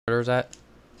Where's that?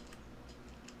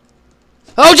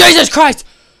 Oh, Jesus Christ!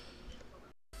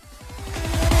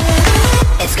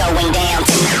 It's going down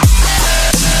tonight.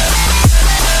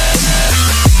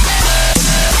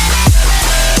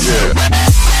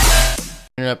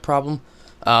 Internet problem.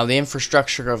 The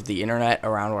infrastructure of the internet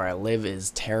around where I live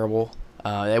is terrible.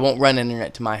 They won't run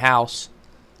internet to my house,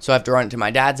 so I have to run it to my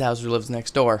dad's house, who lives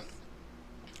next door.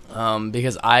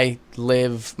 Because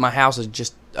my house is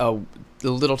just a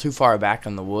little too far back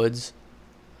in the woods,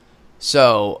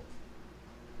 so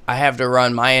I have to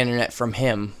run my internet from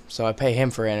him. So I pay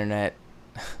him for internet,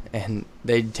 and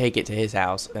they take it to his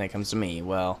house, and it comes to me.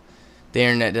 Well, the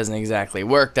internet doesn't exactly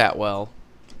work that well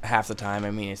half the time.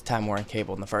 I mean, it's Time Warner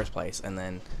Cable in the first place, and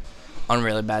then on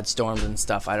really bad storms and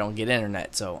stuff, I don't get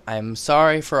internet. So I'm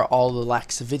sorry for all the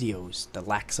lacks of videos, the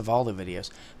lacks of all the videos.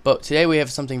 But today we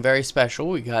have something very special.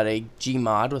 We got a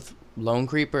Gmod with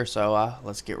Lonecreeper, so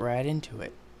let's get right into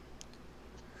it.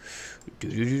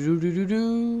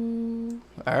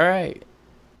 Alright.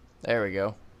 There we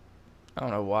go. I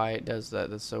don't know why it does that.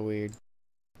 That's so weird.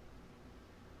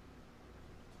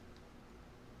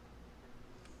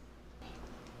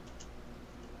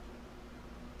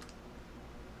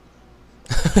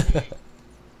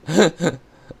 Maybe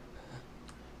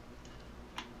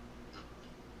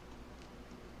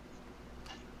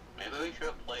we should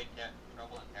have played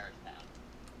Trouble in Paris Town.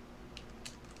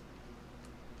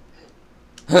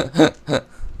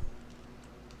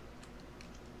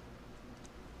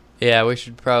 Yeah, we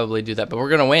should probably do that, but we're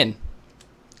gonna win.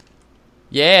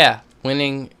 Yeah,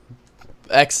 winning.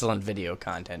 Excellent video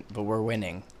content, but we're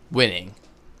winning. Winning.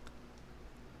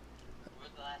 We're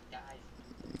the last guys.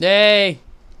 Yay!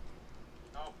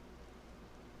 Oh.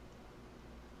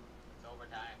 It's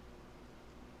overtime.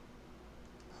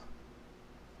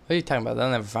 What are you talking about? They'll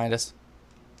never find us.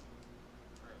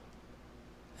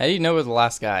 How do you know we're the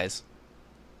last guys?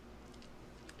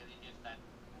 Because he just said,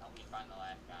 help me find the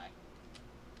last guy.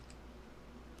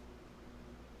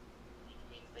 Which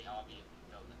means they obviously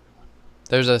killed everyone.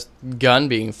 There's a gun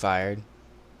being fired.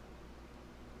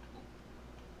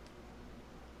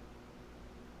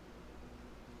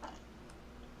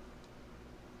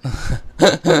 They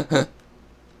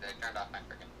turned off my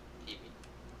freaking TV.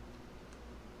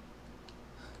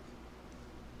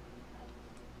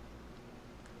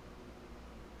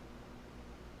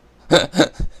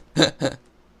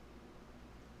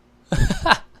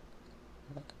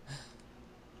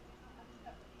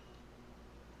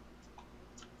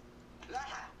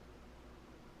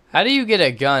 How do you get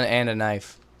a gun and a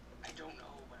knife? I don't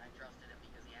know, but I trusted him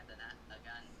because he had the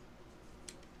gun.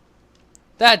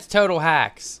 That's total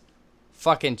hacks.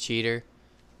 Fucking cheater.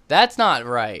 That's not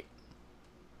right.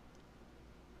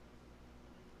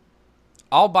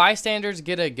 All bystanders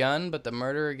get a gun, but the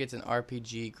murderer gets an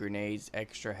RPG, grenades,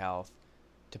 extra health,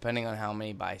 depending on how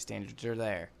many bystanders are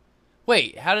there.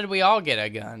 Wait, how did we all get a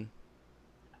gun?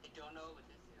 I don't know, but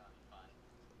this is gonna be fun.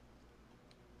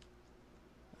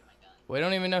 My gun. We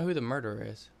don't even know who the murderer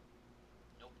is.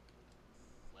 Nope.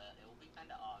 Well, it will be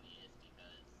kinda obvious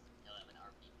because he'll have an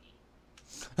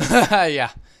RPG.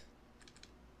 Yeah.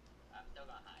 I'm still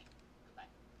gonna hide. Goodbye.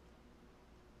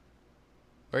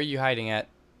 Where are you hiding at?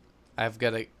 I've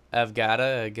got a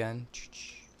gun. These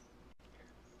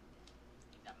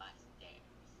are my stairs.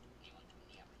 Anyone can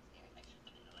see on my stairs. I should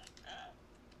put in the left.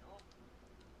 Nope.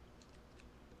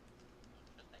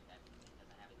 Just like that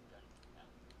because I have a gun.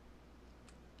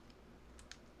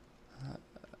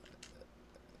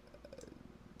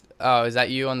 Oh, is that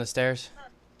you on the stairs?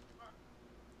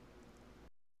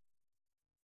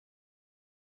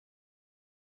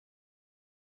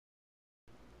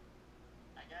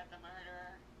 I got the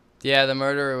murderer. Yeah, the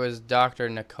murderer was Dr.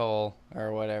 Nicole,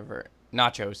 or whatever.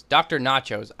 Nachos. Dr.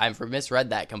 Nachos. I misread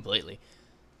that completely.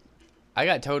 I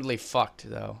got totally fucked,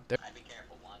 though. I'd be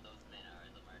careful. One of those men are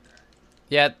the murderer.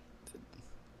 Yeah.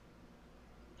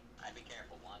 I'd be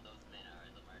careful. One of those men are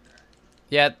the murderer.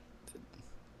 Yeah.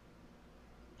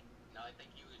 No, I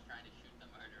think he was trying to shoot the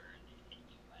murderer and he hit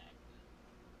you by accident.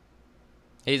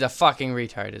 He's a fucking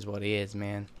retard is what he is,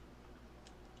 man.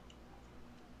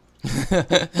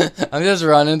 I'm just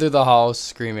running through the halls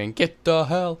screaming, "Get the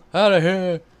hell out of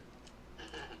here!"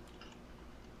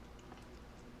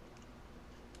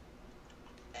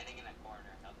 Standing in a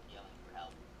corner, yelling for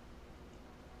help.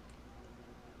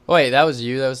 Wait, that was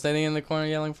you that was standing in the corner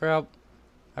yelling for help?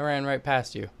 I ran right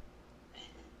past you.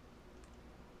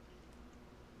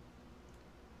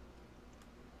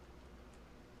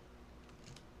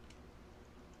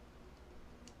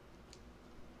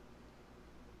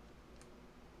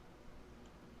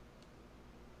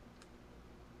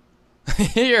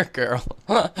 You're a girl.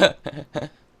 Am I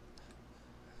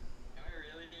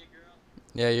really being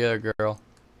Yeah, you're a girl. Okay.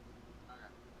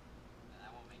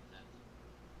 That won't make sense.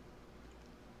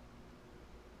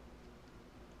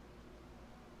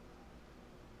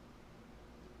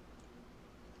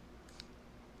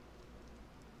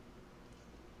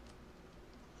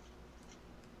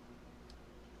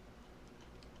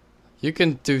 You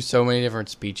can do so many different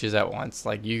speeches at once.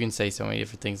 Like, you can say so many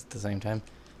different things at the same time.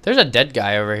 There's a dead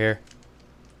guy over here.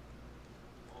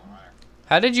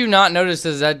 How did you not notice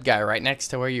this dead guy right next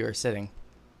to where you were sitting?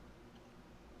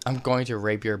 I'm going to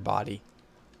rape your body.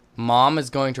 Mom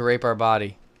is going to rape our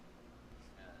body.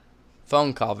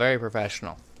 Phone call, very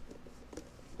professional.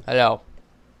 Hello.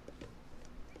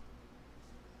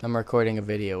 I'm recording a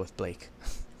video with Blake.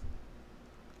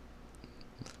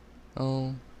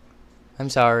 Oh, I'm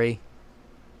sorry.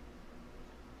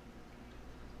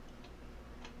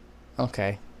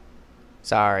 Okay.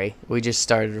 Sorry. We just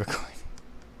started recording.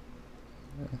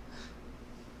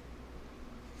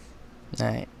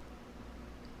 Alright.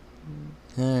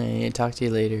 Alright, talk to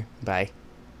you later. Bye.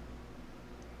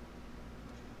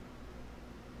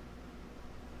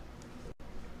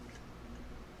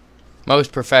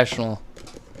 Most professional.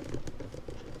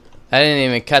 I didn't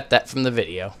even cut that from the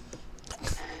video.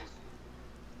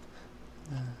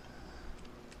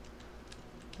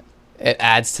 It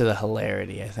adds to the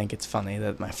hilarity. I think it's funny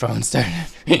that my phone started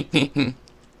ringing.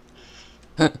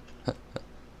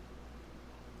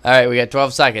 Alright, we got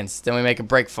 12 seconds. Then we make a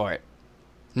break for it.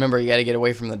 Remember, you gotta get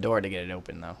away from the door to get it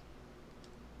open, though.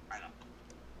 I know.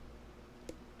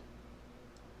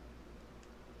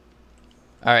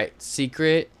 Alright,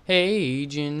 secret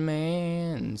agent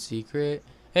man. Secret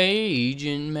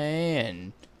agent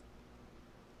man.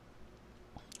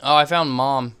 Oh, I found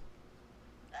Mom.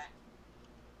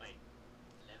 Wait.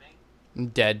 Living? I'm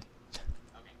dead.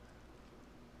 Okay.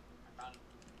 I found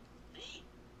me.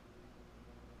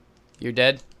 You're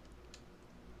dead?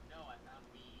 No, I found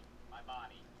me. My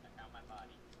body. I found my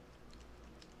body.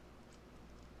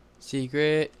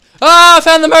 Secret. Oh, I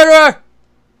found the murderer!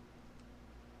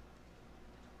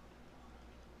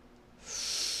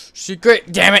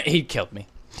 Secret. Damn it, he killed me.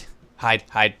 Hide,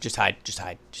 hide, just hide, just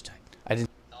hide, just hide. I didn't.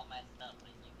 It's all messed up, but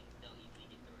you can still easily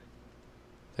get through it.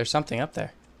 There's something up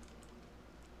there. You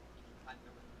can climb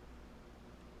through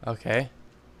it. Okay.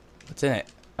 What's in it?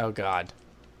 Oh, God.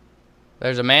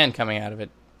 There's a man coming out of it.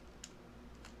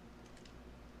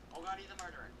 Oh god, he's a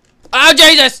murderer. Oh,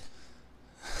 Jesus!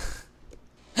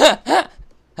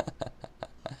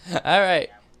 Alright.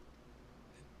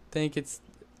 Think it's...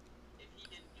 If he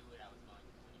didn't do it, I was going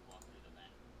to when he walked through the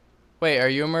vent. Wait, are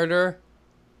you a murderer?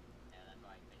 Yeah, that's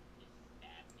why he just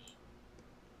stabbed me.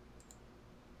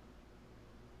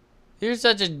 You're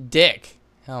such a dick.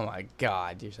 Oh my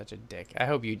God, you're such a dick. I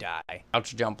hope you die.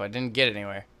 Ouch jump, I didn't get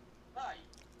anywhere. Right.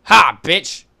 Ha,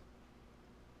 bitch!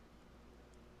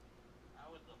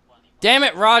 That was the funny part. Damn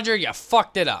it, Roger, you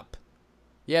fucked it up.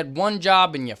 You had one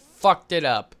job and you fucked it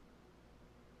up.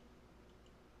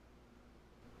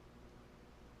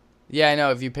 Yeah, I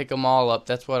know, if you pick them all up,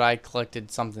 that's what I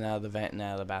collected something out of the vent and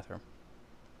out of the bathroom.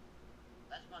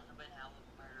 That must have been how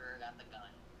the murderer got the gun.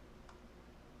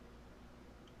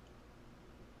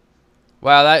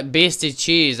 Wow, that beastie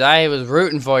cheese, I was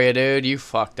rooting for you, dude. You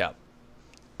fucked up.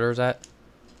 Where's that?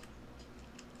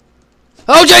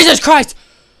 Oh, Jesus Christ!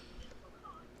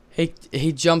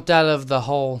 He jumped out of the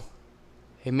hole.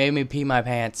 He made me pee my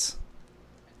pants.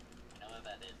 I know what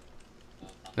that is.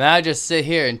 Now I just sit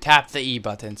here and tap the E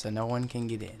button so no one can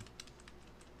get in.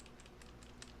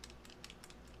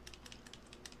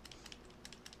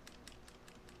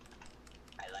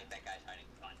 I like that guy's hiding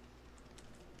fun.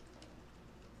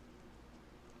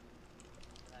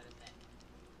 Let us in.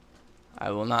 I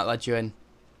will not let you in.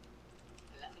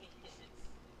 Let me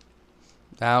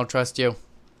in. I don't trust you.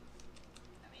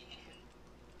 Let me in.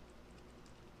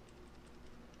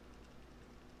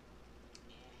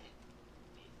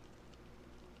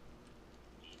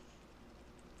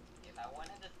 If I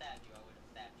wanted to stab you, I would have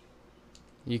stabbed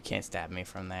you. You can't stab me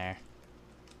from there.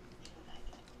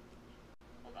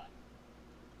 Hold on.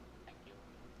 Thank you.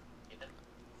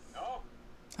 No!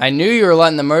 I knew you were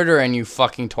letting the murderer in, you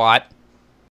fucking twat.